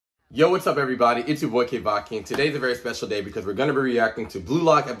Yo, what's up everybody? It's your boy KEVAKI, and today's a very special day because we're going to be reacting to Blue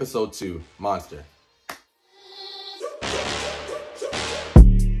Lock Episode 2, Monster.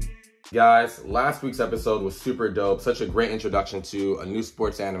 Guys, last week's episode was super dope. Such a great introduction to a new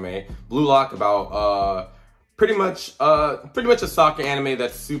sports anime. Blue Lock about pretty much a soccer anime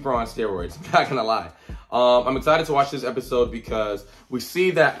that's super on steroids. I'm not gonna lie. I'm excited to watch this episode because we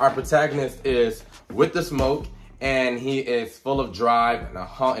see that our protagonist is with the smoke and he is full of drive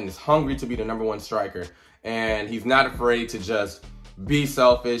and is hungry to be the #1 striker. And he's not afraid to just be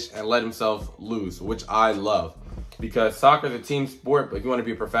selfish and let himself lose, which I love. Because soccer is a team sport, but if you want to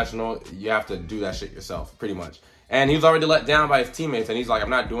be a professional, you have to do that shit yourself, pretty much. And he was already let down by his teammates, and he's like, I'm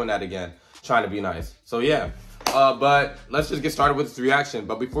not doing that again, trying to be nice. So yeah, but let's just get started with this reaction.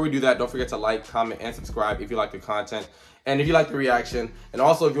 But before we do that, don't forget to like, comment, and subscribe if you like the content. And if you like the reaction, and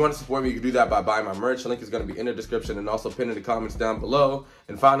also if you want to support me, you can do that by buying my merch. The link is going to be in the description and also pinned in the comments down below.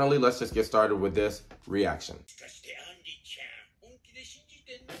 And finally, let's just get started with this reaction.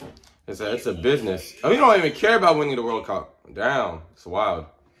 It's a business. I mean, you don't even care about winning the World Cup. Damn, it's wild.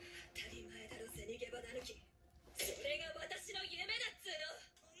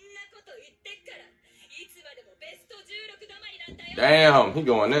 Damn, he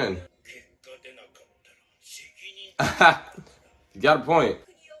going in. You got a point.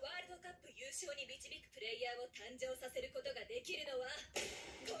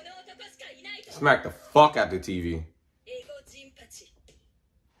 Smack the fuck out the TV.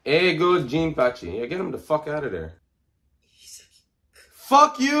 Ego Jinpachi. Yeah, get him the fuck out of there.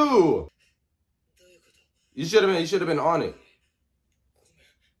 Fuck you! You should have been on it.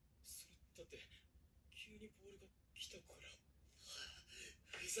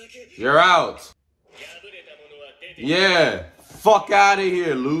 You're out. Yeah. Fuck out of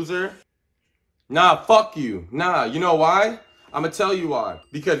here, loser. Nah, fuck you. Nah, you know why? I'ma tell you why.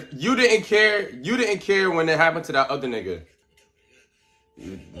 Because you didn't care. You didn't care when it happened to that other nigga.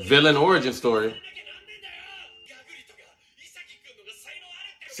 Villain origin story.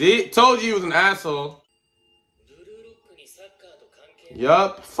 See? Told you he was an asshole.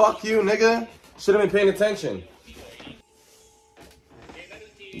 Yup. Fuck you, nigga. Should have been paying attention.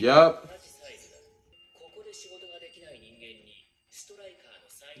 Yup.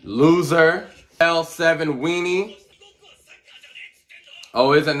 Loser. L7 weenie.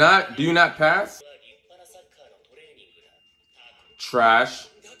 Oh, is it not? Do you not pass? Trash.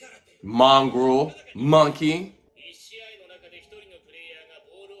 Mongrel. Monkey.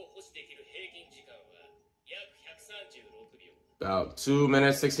 About 2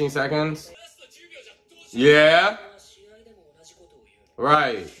 minutes, 16 seconds. Yeah.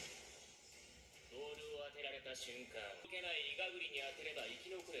 Right.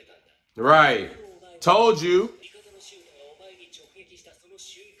 Right. Told you.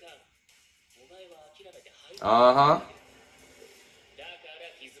 Uh-huh.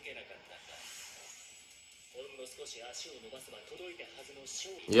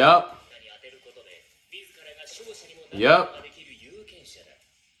 Yep. Yep.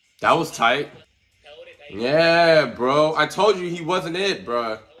 That was tight. Yeah, bro. I told you he wasn't it,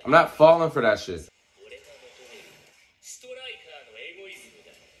 bro. I'm not falling for that shit.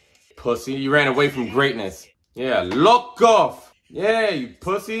 Pussy, you ran away from greatness. Yeah, look off. Yeah, you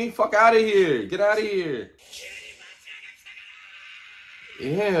pussy. Fuck out of here. Get out of here.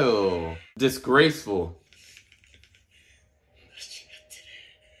 Ew. Disgraceful.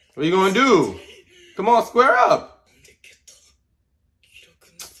 What are you gonna do? Come on, square up.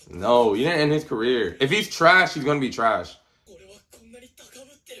 No, you didn't end his career. If he's trash, he's gonna be trash.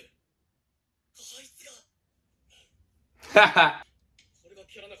 Haha.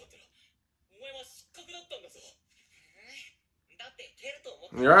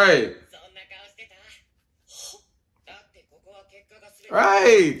 Right.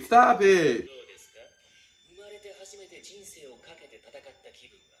 Right. Stop it.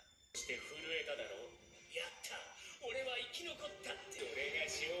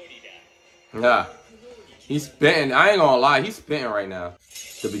 Yeah. He's spitting. I ain't gonna lie. He's spitting right now.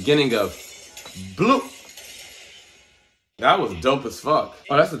 The beginning of Blue. That was dope as fuck.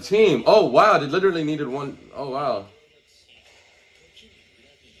 Oh, that's a team. Oh, wow. They literally needed one. Oh, wow.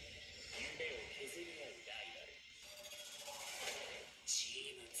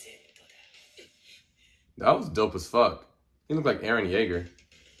 That was dope as fuck. He looked like Aaron Yeager.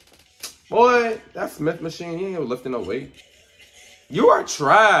 Boy, that Smith machine, he ain't lifting no weight. You are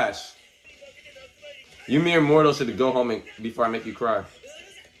trash. You mere mortal should go home before I make you cry.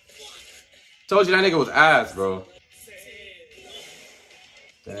 Told you that nigga was ass, bro.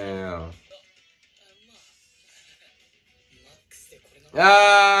 Damn.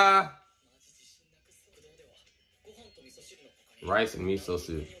 Ah! Rice and miso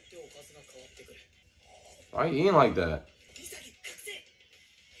soup. Why are you eating like that?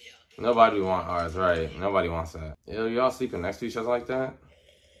 Nobody wants ours, right? Nobody wants that. Yo, y'all sleeping next to each other like that?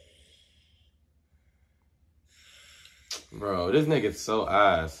 Bro, this nigga's so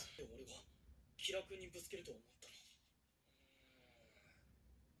ass.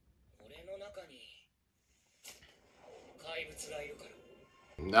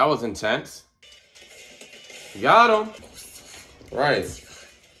 That was intense. Got him. Right.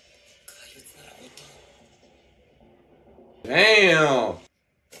 Damn.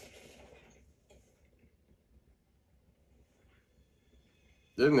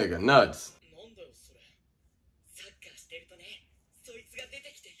 This nigga nuts.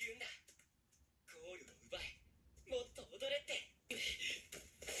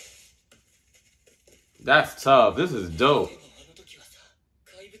 That's tough. This is dope.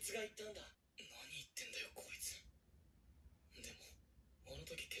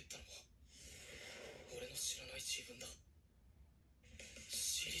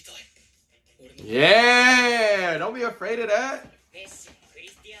 Yeah, don't be afraid of that.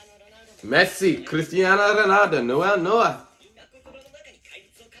 Messi, Cristiano Ronaldo, Noah.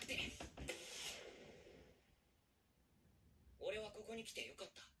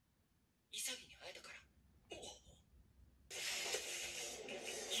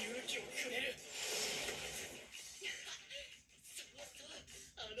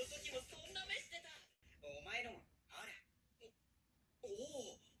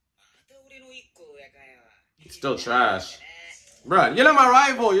 Still trash. Bruh, you're not my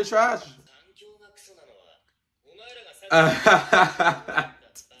rival, you're trash.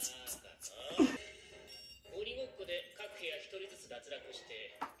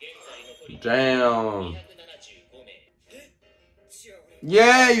 Damn.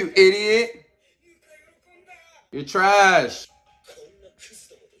 Yeah, you idiot. You're trash.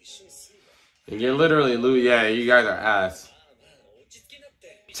 You're literally yeah, you guys are ass.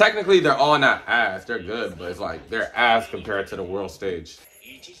 Technically, they're all not ass. They're good, but it's like they're ass compared to the world stage.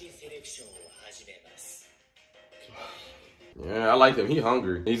 Yeah, I like him. He's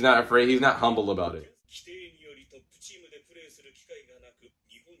hungry. He's not afraid. He's not humble about it.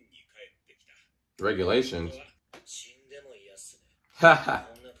 Regulations. Haha.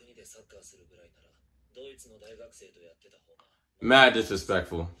 Mad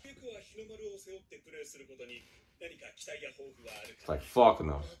disrespectful. It's like, fuck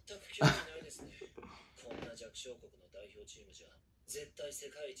no.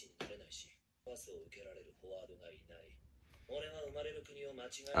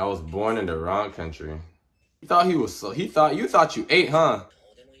 I was born in the wrong country. You thought he was so. You thought you ate, huh?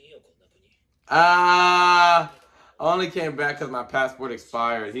 I only came back because my passport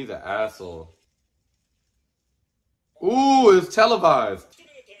expired. He's an asshole. Ooh, it's televised.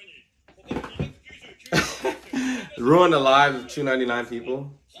 Ruin the lives of 299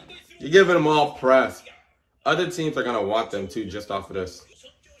 people. You're giving them all press. Other teams are gonna want them too, just off of this.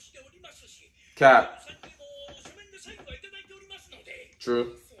 Cap.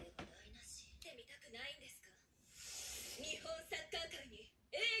 True.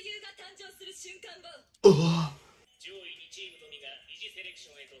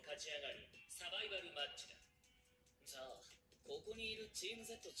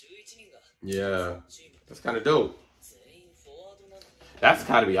 Yeah, that's kind of dope. That's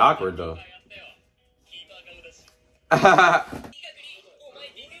gotta be awkward though.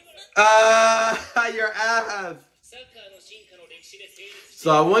 Your ass.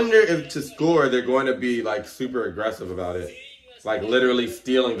 So I wonder if to score they're going to be like super aggressive about it, like literally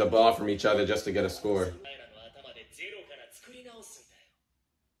stealing the ball from each other just to get a score.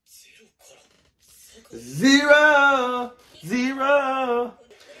 0-0.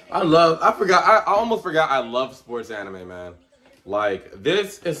 I almost forgot I love sports anime, man. Like,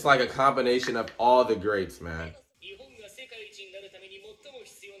 this is like a combination of all the greats, man.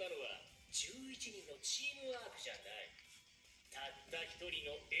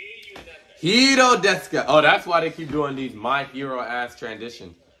 Hiro Deska. Oh, that's why they keep doing these My Hero ass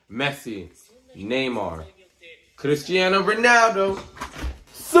transitions. Messi, Neymar, Cristiano Ronaldo,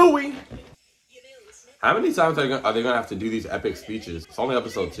 Sui. How many times are they gonna have to do these epic speeches? It's only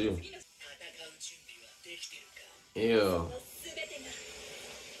episode 2. Ew.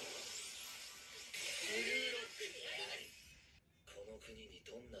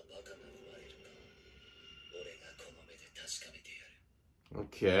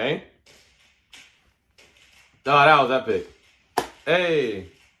 Okay. Oh, that was epic. Hey.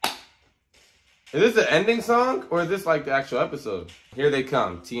 Is this the ending song or is this like the actual episode? Here they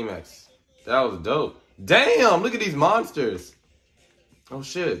come, Team X. That was dope. Damn, look at these monsters. Oh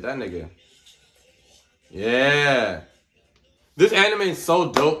shit, that nigga. Yeah. This anime is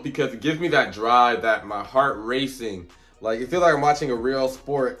so dope because it gives me that drive, that my heart racing. Like, it feels like I'm watching a real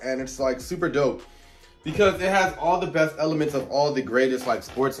sport, and it's like super dope. Because it has all the best elements of all the greatest like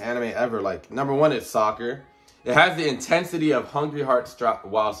sports anime ever. Like, number one is soccer. It has the intensity of Hungry Heart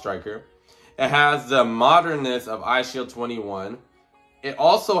Wild Striker. It has the modernness of iShield 21. It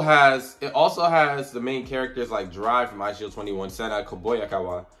also has the main characters like Drive from iShield 21, Sena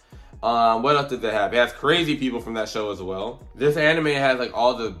Kobayakawa. What else did they have? It has crazy people from that show as well. This anime has like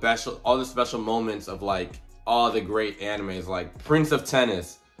all the special moments of like all the great animes, like Prince of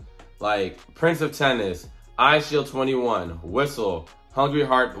Tennis, iShield 21, Whistle, Hungry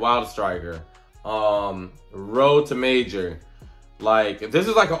Heart Wild Striker, Road to Major. Like, this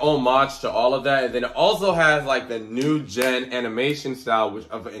is like an homage to all of that. And then it also has like the new gen animation style, which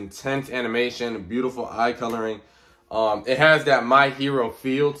of intense animation, beautiful eye coloring. It has that My Hero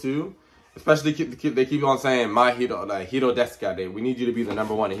feel too. Especially they keep on saying My Hero, like Hero Desuka. We need you to be the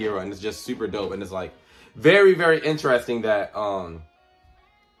 #1 hero, and it's just super dope. And it's like very, very interesting that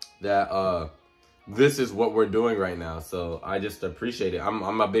this is what we're doing right now. So I just appreciate it.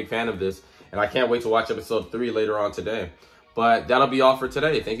 I'm a big fan of this, and I can't wait to watch episode 3 later on today. But that'll be all for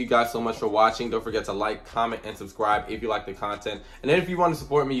today. Thank you guys so much for watching. Don't forget to like, comment, and subscribe if you like the content. And then if you want to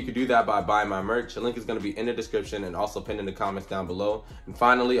support me, you can do that by buying my merch. The link is going to be in the description and also pinned in the comments down below. And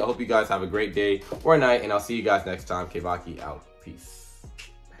finally, I hope you guys have a great day or night, and I'll see you guys next time. KEVAKI out. Peace.